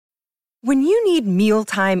When you need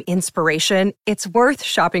mealtime inspiration, it's worth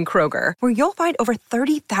shopping Kroger, where you'll find over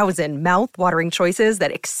 30,000 mouth-watering choices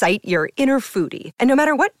that excite your inner foodie. And no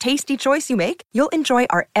matter what tasty choice you make, you'll enjoy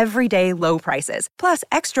our everyday low prices, plus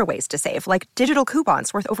extra ways to save, like digital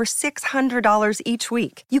coupons worth over $600 each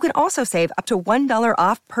week. You can also save up to $1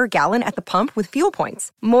 off per gallon at the pump with fuel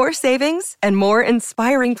points. More savings and more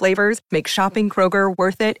inspiring flavors make shopping Kroger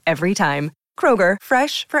worth it every time. Kroger,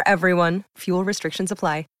 fresh for everyone. Fuel restrictions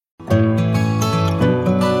apply.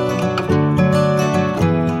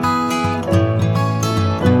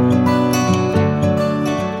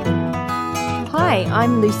 Hi,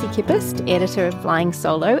 I'm Lucy Kippist, editor of Flying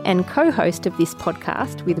Solo and co-host of this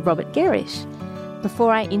podcast with Robert Gerish.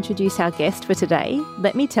 Before I introduce our guest for today,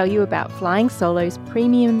 let me tell you about Flying Solo's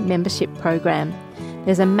premium membership program.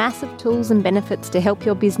 There's a mass of tools and benefits to help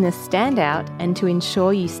your business stand out and to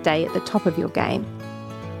ensure you stay at the top of your game.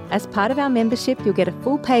 As part of our membership, you'll get a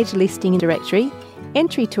full-page listing and directory,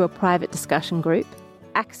 entry to a private discussion group,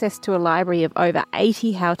 access to a library of over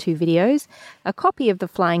 80 how-to videos, a copy of the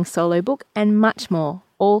Flying Solo book, and much more,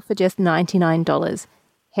 all for just $99.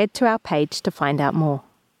 Head to our page to find out more.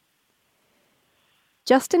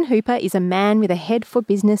 Justin Hooper is a man with a head for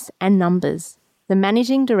business and numbers, the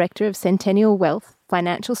Managing Director of Centennial Wealth,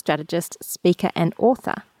 financial strategist, speaker, and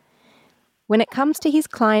author. When it comes to his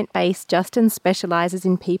client base, Justin specialises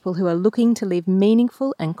in people who are looking to live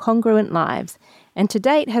meaningful and congruent lives, and to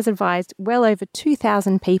date has advised well over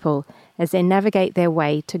 2,000 people as they navigate their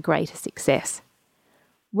way to greater success.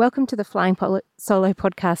 Welcome to the Flying Solo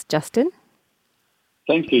podcast, Justin.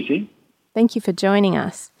 Thanks, Lucy. Thank you for joining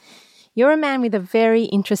us. You're a man with a very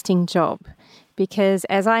interesting job because,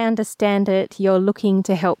 as I understand it, you're looking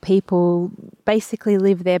to help people basically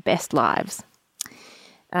live their best lives.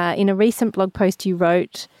 In a recent blog post you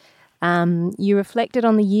wrote, you reflected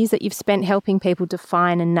on the years that you've spent helping people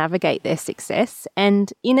define and navigate their success.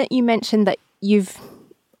 And in it, you mentioned that you've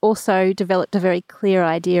also developed a very clear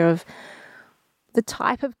idea of the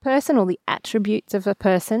type of person or the attributes of a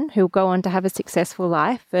person who'll go on to have a successful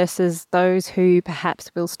life versus those who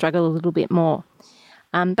perhaps will struggle a little bit more.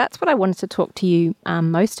 That's what I wanted to talk to you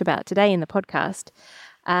most about today in the podcast.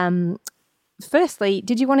 Firstly,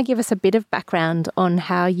 did you want to give us a bit of background on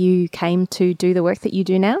how you came to do the work that you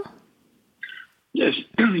do now? Yes,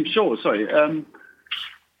 sure. Sorry.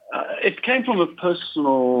 It came from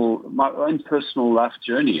my own personal life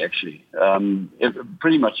journey, actually.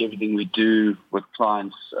 Pretty much everything we do with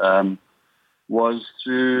clients was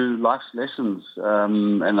through life's lessons.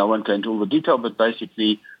 And I won't go into all the detail, but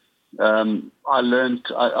basically I learned,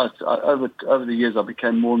 over the years, I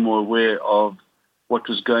became more and more aware of what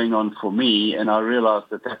was going on for me, and I realized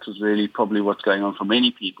that was really probably what's going on for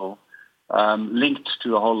many people, linked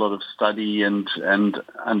to a whole lot of study and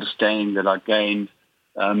understanding that I gained,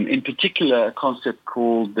 in particular a concept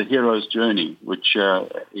called the hero's journey, which I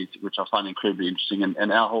find incredibly interesting,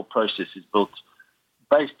 and our whole process is built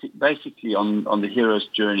basically on the hero's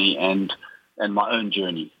journey and my own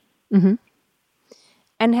journey. Mm-hmm.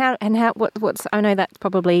 And what's I know that's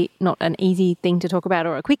probably not an easy thing to talk about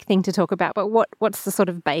or a quick thing to talk about, but what's the sort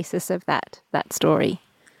of basis of that story?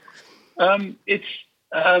 I'll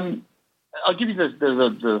give you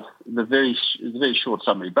the very short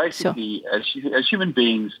summary. Basically, sure. As human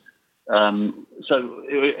beings, we're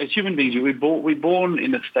born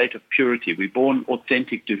in a state of purity. We're born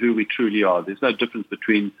authentic to who we truly are. There's no difference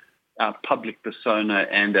between our public persona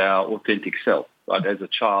and our authentic self. Right? As a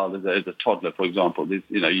child, as a toddler, for example,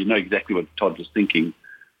 you know exactly what the toddler's thinking.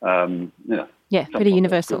 Yeah, pretty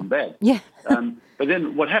universal. Bad. Yeah. But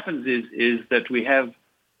then what happens is that we have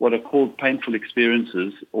what are called painful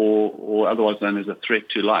experiences, or otherwise known as a threat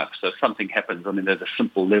to life. So something happens. I mean, at a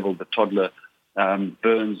simple level, the toddler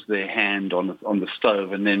burns their hand on the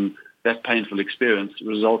stove, and then that painful experience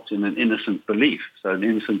results in an innocent belief. So an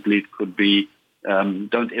innocent belief could be,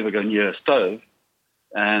 don't ever go near a stove.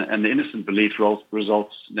 And the innocent belief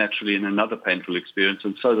results naturally in another painful experience.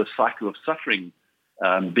 And so the cycle of suffering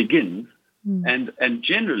begins. Mm. And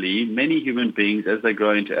generally, many human beings, as they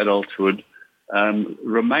grow into adulthood,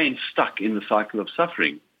 remain stuck in the cycle of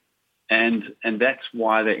suffering. And that's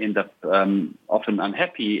why they end up often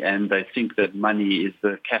unhappy, and they think that money is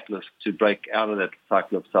the catalyst to break out of that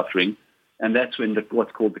cycle of suffering. And that's when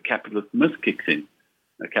what's called the capitalist myth kicks in.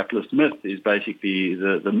 The capitalist myth is basically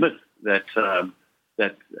the myth that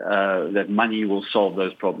money will solve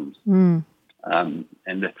those problems. Mm. And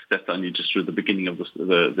that's only just through the beginning of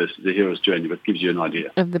the hero's journey, but gives you an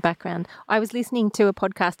idea of the background. I was listening to a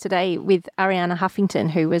podcast today with Arianna Huffington,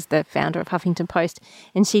 who was the founder of Huffington Post,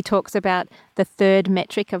 and she talks about the third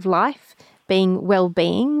metric of life being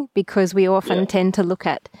well-being, because we often tend to look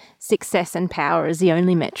at success and power as the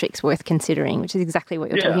only metrics worth considering, which is exactly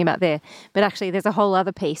what you're talking about there. But actually, there's a whole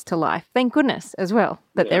other piece to life, thank goodness, as well,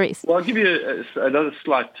 that there is. Well, I'll give you another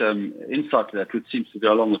slight insight to that, which seems to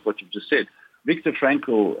go along with what you've just said. Viktor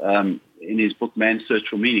Frankl, in his book Man's Search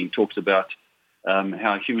for Meaning, talks about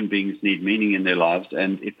how human beings need meaning in their lives,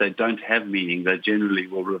 and if they don't have meaning, they generally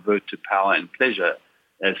will revert to power and pleasure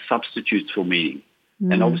as substitutes for meaning.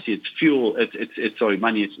 And obviously, it's fuel. It's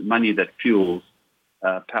money. It's money that fuels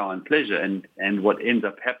power and pleasure. And what ends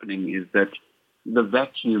up happening is that the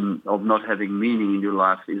vacuum of not having meaning in your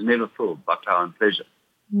life is never filled by power and pleasure.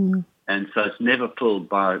 And so it's never filled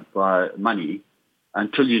by money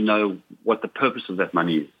until you know what the purpose of that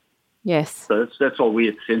money is. Yes. So that's why we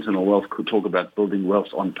at Sentinel Wealth could talk about building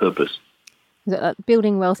wealth on purpose.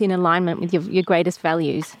 Building wealth in alignment with your greatest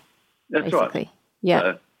values. That's basically. Right.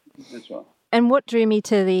 Yeah. That's right. And what drew me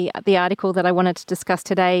to the article that I wanted to discuss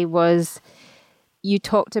today was you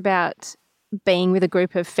talked about being with a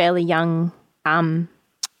group of fairly young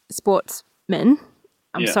sportsmen.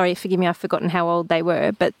 I'm sorry, forgive me, I've forgotten how old they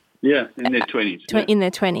were, but in their 20s. In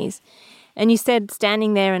their 20s. And you said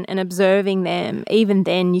standing there and observing them, even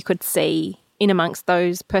then you could see in amongst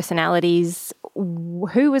those personalities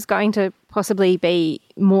who was going to possibly be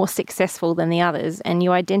more successful than the others. And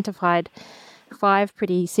you identified 5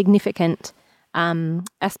 pretty significant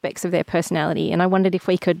aspects of their personality. And I wondered if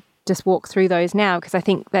we could just walk through those now, because I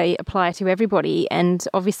think they apply to everybody. And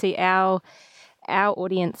obviously our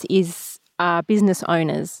audience is business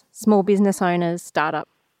owners, small business owners, startup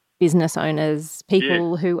business owners,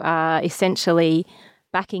 people who are essentially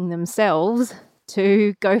backing themselves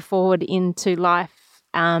to go forward into life.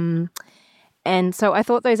 And so I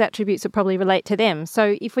thought those attributes would probably relate to them.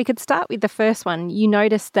 So if we could start with the first one, you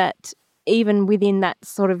noticed that even within that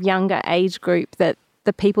sort of younger age group, that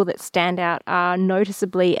the people that stand out are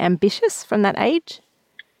noticeably ambitious from that age?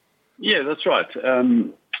 Yeah, that's right.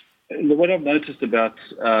 What I've noticed about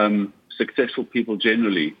successful people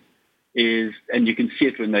generally is, and you can see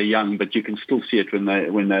it when they're young, but you can still see it when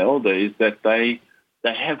they're older, is that they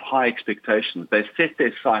have high expectations. They set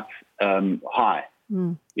their sights high,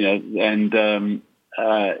 and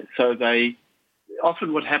so they.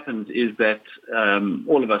 Often what happens is that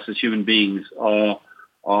all of us as human beings are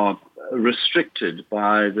restricted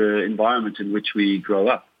by the environment in which we grow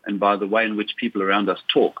up and by the way in which people around us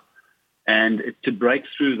talk. And to break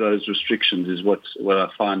through those restrictions is what I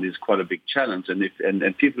find is quite a big challenge.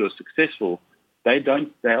 And people who are successful, they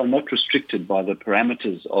are not restricted by the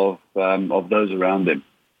parameters of those around them.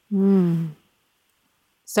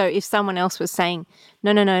 So if someone else was saying,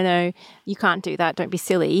 no, you can't do that, don't be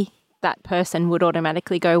silly, that person would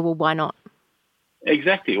automatically go, well, why not?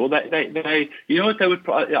 Exactly. Well, they you know what they would.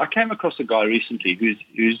 I came across a guy recently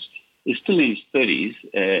who's still in his 30s,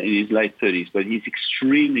 in his late 30s, but he's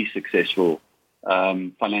extremely successful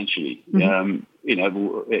financially. Way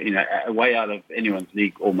out of anyone's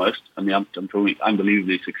league almost. I mean, I'm talking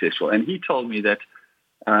unbelievably successful. And he told me that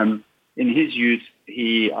in his youth,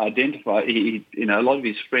 he identified, a lot of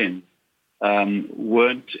his friends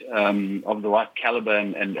weren't of the right caliber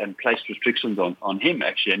and placed restrictions on him,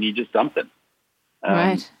 actually, and he just dumped them.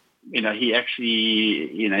 Right. He actually,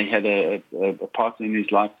 he had a partner in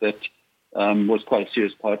his life that was quite a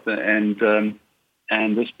serious partner,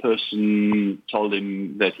 and this person told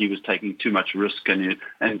him that he was taking too much risk, and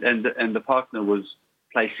the partner was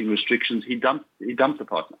placing restrictions. He dumped the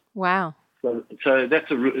partner. Wow. So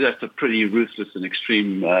that's a pretty ruthless and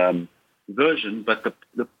extreme version, but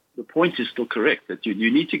the point is still correct, that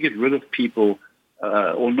you need to get rid of people,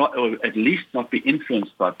 or at least not be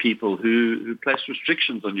influenced by people who place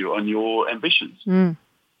restrictions on your ambitions.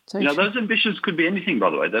 Those ambitions could be anything, by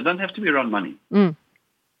the way. They don't have to be around money.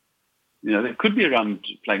 They could be around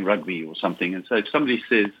playing rugby or something. And so if somebody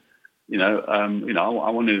says, I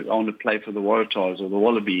want to play for the Waratahs or the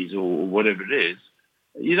Wallabies or whatever it is,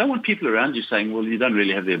 you don't want people around you saying, well, you don't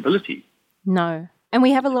really have the ability. No. And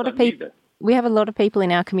we have a lot of people. We have a lot of people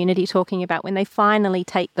in our community talking about when they finally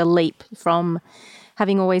take the leap from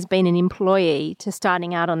having always been an employee to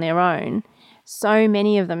starting out on their own. So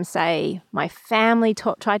many of them say, my family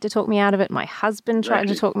tried to talk me out of it, my husband tried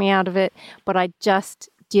to talk me out of it, but I just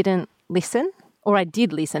didn't listen. Or I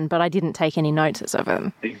did listen, but I didn't take any notice of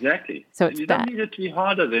them. Exactly. So it's you don't need it to be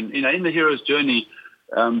harder than, in the hero's journey,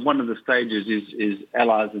 one of the stages is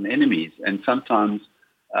allies and enemies. And sometimes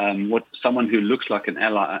someone who looks like an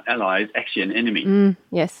ally is actually an enemy.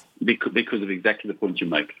 Yes. Because of exactly the point you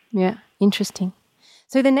make. Yeah, interesting.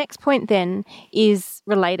 So the next point then is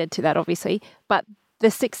related to that, obviously, but the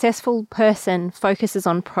successful person focuses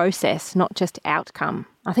on process, not just outcome.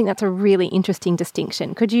 I think that's a really interesting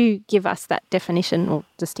distinction. Could you give us that definition or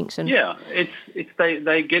distinction? Yeah, it's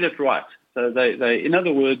they get it right. So they in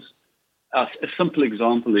other words, a simple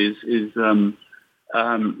example is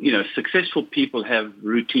successful people have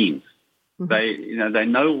routines. Mm-hmm. They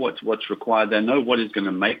know what's required. They know what is going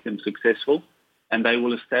to make them successful, and they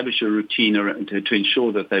will establish a routine to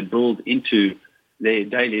ensure that they build into their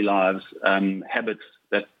daily lives habits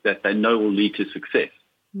that they know will lead to success.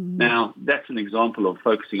 Mm-hmm. Now, that's an example of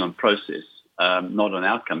focusing on process, not on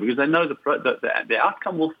outcome, because they know the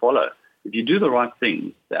outcome will follow. If you do the right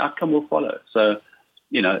thing, the outcome will follow. So,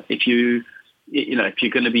 if you're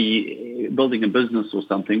going to be building a business or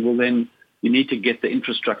something, well, then you need to get the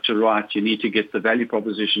infrastructure right. You need to get the value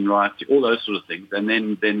proposition right, all those sort of things. And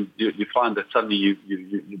then you find that suddenly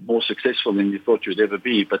you're more successful than you thought you'd ever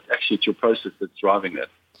be, but actually it's your process that's driving that.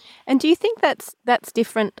 And do you think that's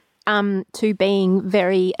different to being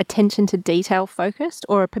very attention to detail focused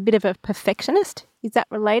or a bit of a perfectionist? Is that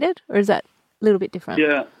related or is that a little bit different?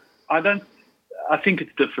 Yeah, I think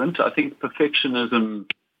it's different. I think perfectionism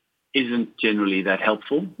isn't generally that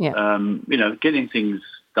helpful. Yeah. Getting things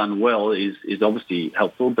done well is obviously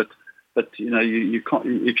helpful, but you can't.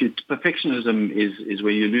 Perfectionism is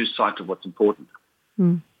where you lose sight of what's important.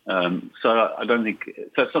 Mm. So I don't think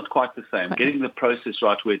so. It's not quite the same. Okay. Getting the process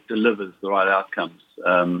right where it delivers the right outcomes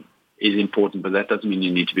is important, but that doesn't mean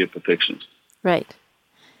you need to be a perfectionist. Right.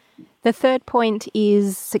 The third point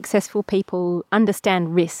is successful people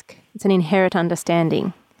understand risk. It's an inherent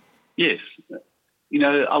understanding. Yes.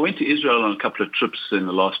 I went to Israel on a couple of trips in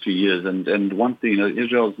the last few years, and one thing,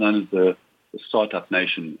 Israel is known as the startup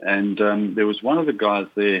nation, and there was one of the guys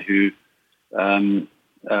there who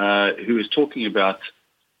was talking about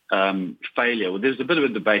failure. Well, there's a bit of a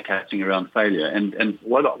debate happening around failure, and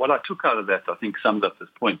what I took out of that, I think, summed up this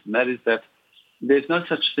point, and that is that there's no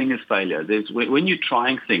such thing as failure. When you're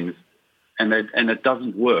trying things and it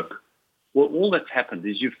doesn't work, well, all that's happened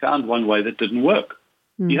is you've found one way that didn't work.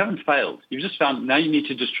 You haven't failed. You've just found now you need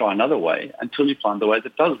to just try another way until you find the way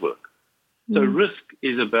that does work. So risk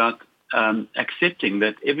is about accepting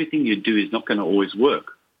that everything you do is not going to always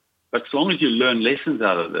work. But as long as you learn lessons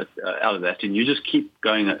out of that, and you just keep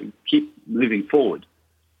moving forward,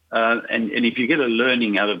 and if you get a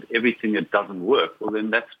learning out of everything that doesn't work, well,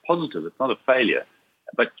 then that's positive. It's not a failure.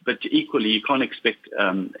 But equally, you can't expect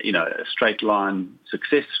a straight line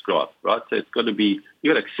success graph, right? So you've got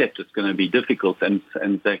to accept it's going to be difficult, and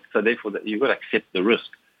so therefore you've got to accept the risk.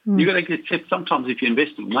 You've got to accept sometimes if you're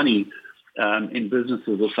investing money in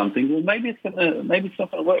businesses or something, well, maybe it's not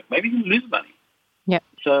going to work. Maybe you lose money. Yep.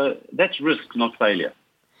 So that's risk, not failure.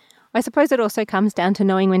 I suppose it also comes down to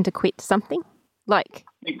knowing when to quit something. Like,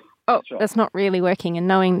 that's not really working, and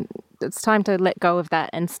knowing it's time to let go of that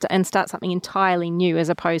and start something entirely new, as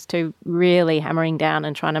opposed to really hammering down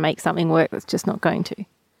and trying to make something work that's just not going to.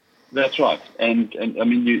 That's right, and I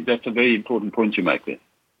mean that's a very important point you make there.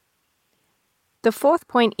 The fourth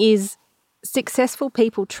point is successful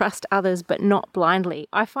people trust others, but not blindly.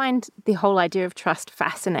 I find the whole idea of trust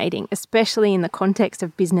fascinating, especially in the context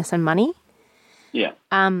of business and money. Yeah.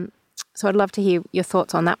 So I'd love to hear your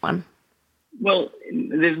thoughts on that one. Well,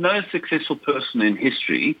 there's no successful person in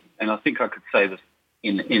history, and I think I could say this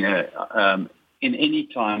in any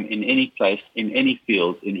time, in any place, in any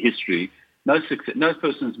field in history. No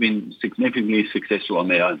person has been significantly successful on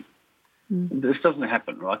their own. This doesn't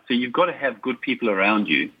happen, right? So you've got to have good people around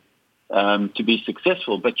you to be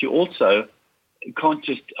successful, but you also can't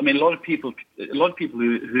just. I mean, a lot of people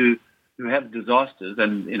who have disasters,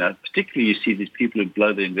 and particularly you see these people who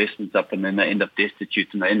blow their investments up and then they end up destitute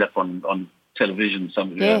and they end up on television,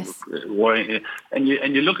 worrying, and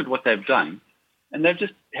you look at what they've done, and they've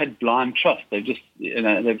just had blind trust. They've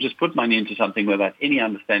just put money into something without any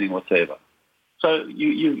understanding whatsoever. So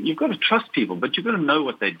you've got to trust people, but you've got to know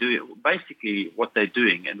what they do, basically what they're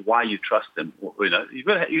doing and why you trust them. You've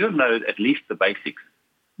got to know at least the basics.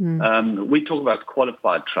 We talk about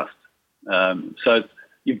qualified trust. So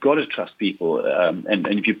you've got to trust people, and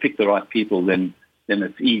if you pick the right people, then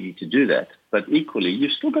it's easy to do that. But equally,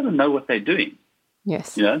 you've still got to know what they're doing.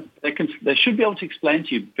 Yes. They should be able to explain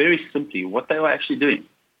to you very simply what they are actually doing.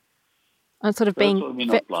 And sort of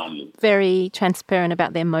being very transparent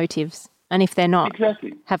about their motives. And if they're not,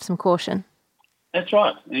 have some caution. That's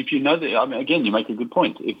right. And if you know that, I mean, again, you make a good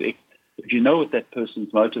point. If you know what that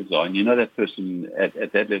person's motives are, and you know that person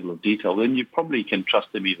at that level of detail, then you probably can trust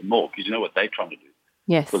them even more because you know what they're trying to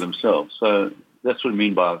do for themselves. So that's what I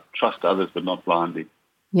mean by trust others, but not blindly.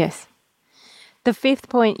 Yes. The fifth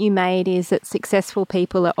point you made is that successful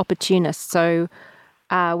people are opportunists. So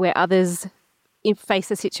where others face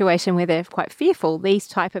a situation where they're quite fearful, these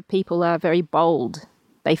type of people are very bold.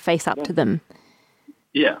 they face up to them.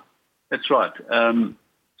 Yeah, that's right.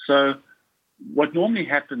 So what normally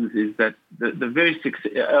happens is that the very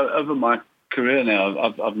over my career now,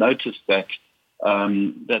 I've noticed that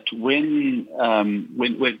that when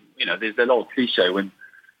there's that old cliche when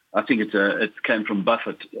I think it came from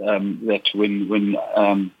Buffett that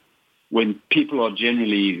when people are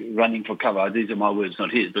generally running for cover, these are my words,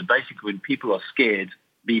 not his, but basically when people are scared,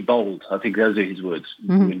 be bold. I think those are his words.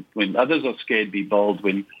 Mm-hmm. When others are scared, be bold.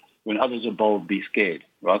 When others are bold, be scared,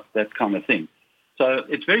 right? That kind of thing. So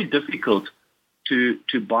it's very difficult to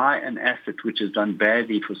buy an asset which has done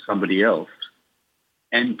badly for somebody else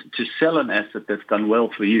and to sell an asset that's done well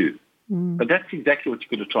for you. Mm. But that's exactly what you're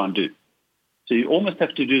going to try and do. So you almost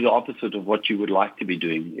have to do the opposite of what you would like to be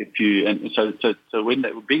doing. So when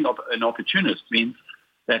being an opportunist means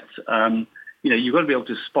that you've got to be able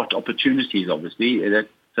to spot opportunities. Obviously,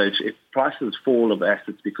 so if prices fall of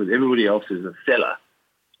assets because everybody else is a seller,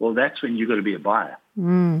 well, that's when you've got to be a buyer.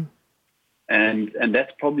 Mm. And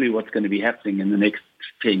that's probably what's going to be happening in the next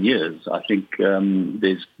 10 years. I think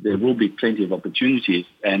there will be plenty of opportunities,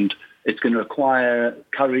 and it's going to require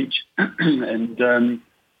courage and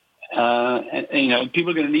people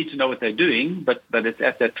are going to need to know what they're doing, but it's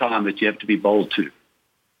at that time that you have to be bold too.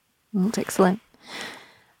 That's excellent.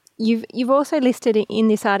 You've also listed in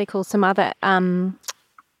this article some other,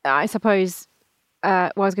 I suppose,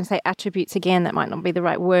 I was going to say attributes again. That might not be the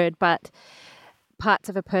right word, but parts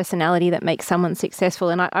of a personality that makes someone successful.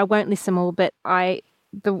 And I won't list them all, but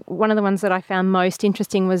one of the ones that I found most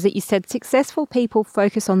interesting was that you said successful people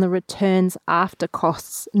focus on the returns after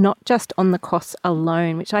costs, not just on the costs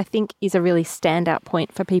alone, which I think is a really standout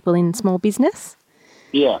point for people in small business.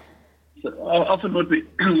 Yeah. So often what we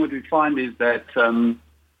find is that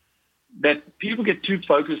that people get too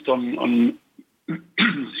focused on on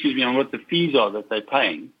what the fees are that they're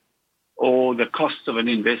paying or the costs of an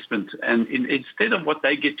investment, and instead of what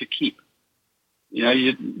they get to keep.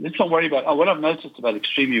 Let's not worry about. What I've noticed about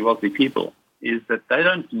extremely wealthy people is that they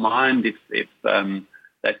don't mind if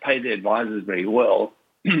they pay their advisors very well,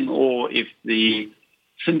 or if the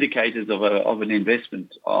syndicators of an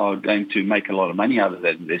investment are going to make a lot of money out of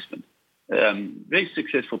that investment. Very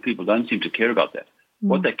successful people don't seem to care about that. Mm.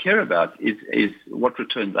 What they care about is what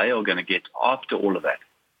return they are going to get after all of that.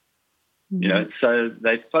 Mm. So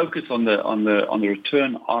they focus on the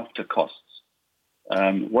return after costs.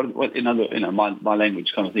 What my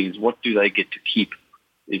language kind of thing is, what do they get to keep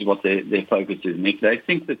is what their focus is. And if they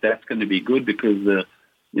think that that's going to be good because the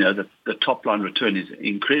top line return is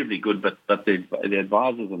incredibly good, but the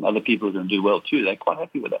advisors and other people are going to do well too, they're quite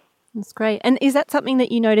happy with that. That's great. And is that something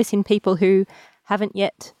that you notice in people who haven't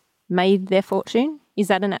yet made their fortune? Is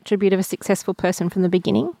that an attribute of a successful person from the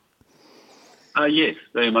beginning? Yes,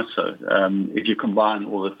 very much so. If you combine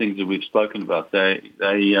all the things that we've spoken about,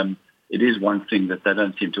 it is one thing that they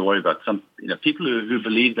don't seem to worry about. Some people who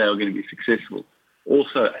believe they are going to be successful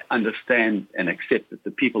also understand and accept that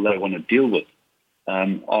the people they want to deal with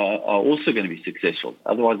are also going to be successful.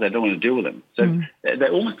 Otherwise, they don't want to deal with them. So they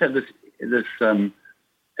almost have this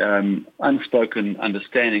unspoken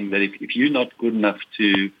understanding that if you're not good enough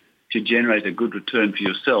to generate a good return for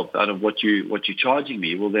yourself out of what you're charging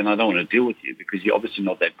me, well, then I don't want to deal with you because you're obviously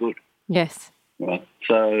not that good. Yes. Right.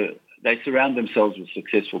 So they surround themselves with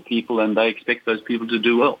successful people and they expect those people to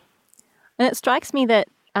do well. And it strikes me that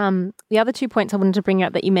the other 2 points I wanted to bring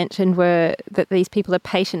up that you mentioned were that these people are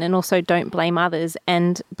patient and also don't blame others.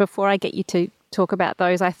 And before I get you to talk about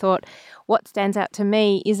those, I thought what stands out to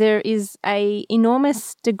me is there is an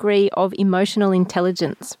enormous degree of emotional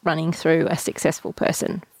intelligence running through a successful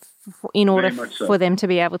person in order for them to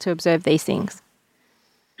be able to observe these things.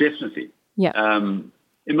 Definitely. Yeah.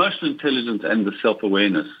 Emotional intelligence and the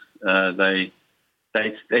self-awareness,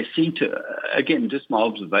 they seem to, again, just my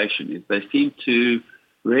observation is they seem to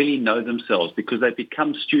really know themselves because they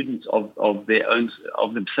become students of their own,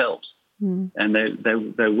 of themselves. Mm. And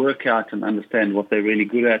they work out and understand what they're really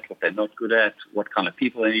good at, what they're not good at, what kind of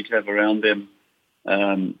people they need to have around them,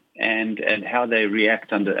 and how they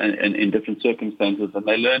react in different circumstances. And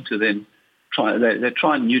they learn to then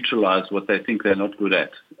try and neutralize what they think they're not good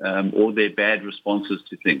at, or their bad responses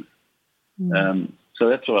to things. Mm. So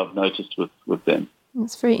that's what I've noticed with them.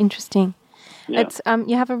 It's very interesting. Yeah. It's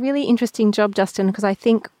you have a really interesting job, Justin, because I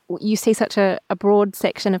think you see such a broad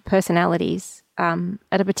section of personalities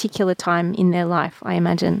at a particular time in their life, I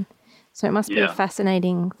imagine. So it must be a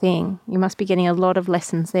fascinating thing. You must be getting a lot of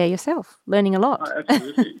lessons there yourself, learning a lot.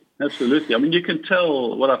 Absolutely. I mean, you can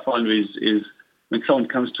tell what I find is when someone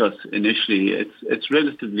comes to us initially, it's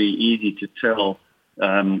relatively easy to tell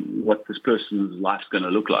what this person's life's going to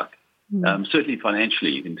look like. Certainly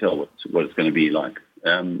financially, you can tell what it's going to be like.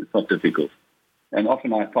 It's not difficult. And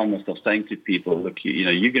often I find myself saying to people, look,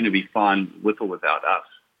 you're going to be fine with or without us.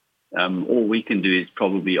 All we can do is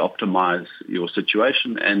probably optimize your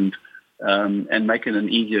situation and make it an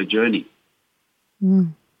easier journey.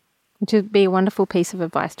 Which would be a wonderful piece of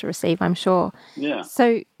advice to receive, I'm sure. Yeah.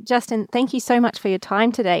 So, Justin, thank you so much for your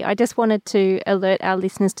time today. I just wanted to alert our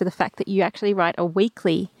listeners to the fact that you actually write a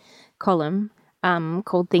weekly column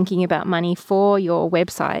called Thinking About Money for your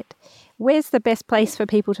website. Where's the best place for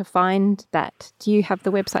people to find that? Do you have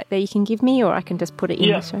the website there you can give me, or I can just put it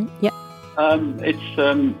in the show? Yeah. It's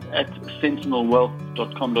at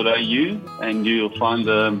sentinelwealth.com.au, and you'll find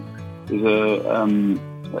there's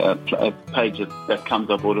a page that comes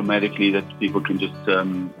up automatically that people can just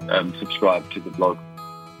subscribe to the blog.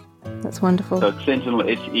 That's wonderful. So it's Sentinel,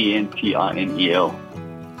 Sentinel.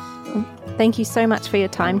 Thank you so much for your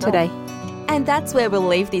time today. And that's where we'll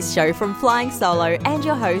leave this show from Flying Solo and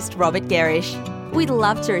your host, Robert Gerrish. We'd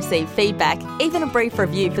love to receive feedback, even a brief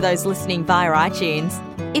review for those listening via iTunes.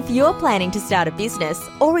 If you're planning to start a business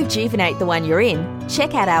or rejuvenate the one you're in,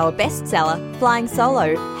 check out our bestseller, Flying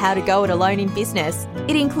Solo, How to Go It Alone in Business.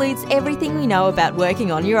 It includes everything we know about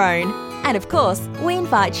working on your own. And of course, we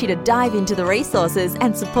invite you to dive into the resources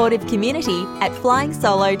and supportive community at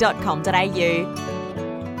flyingsolo.com.au.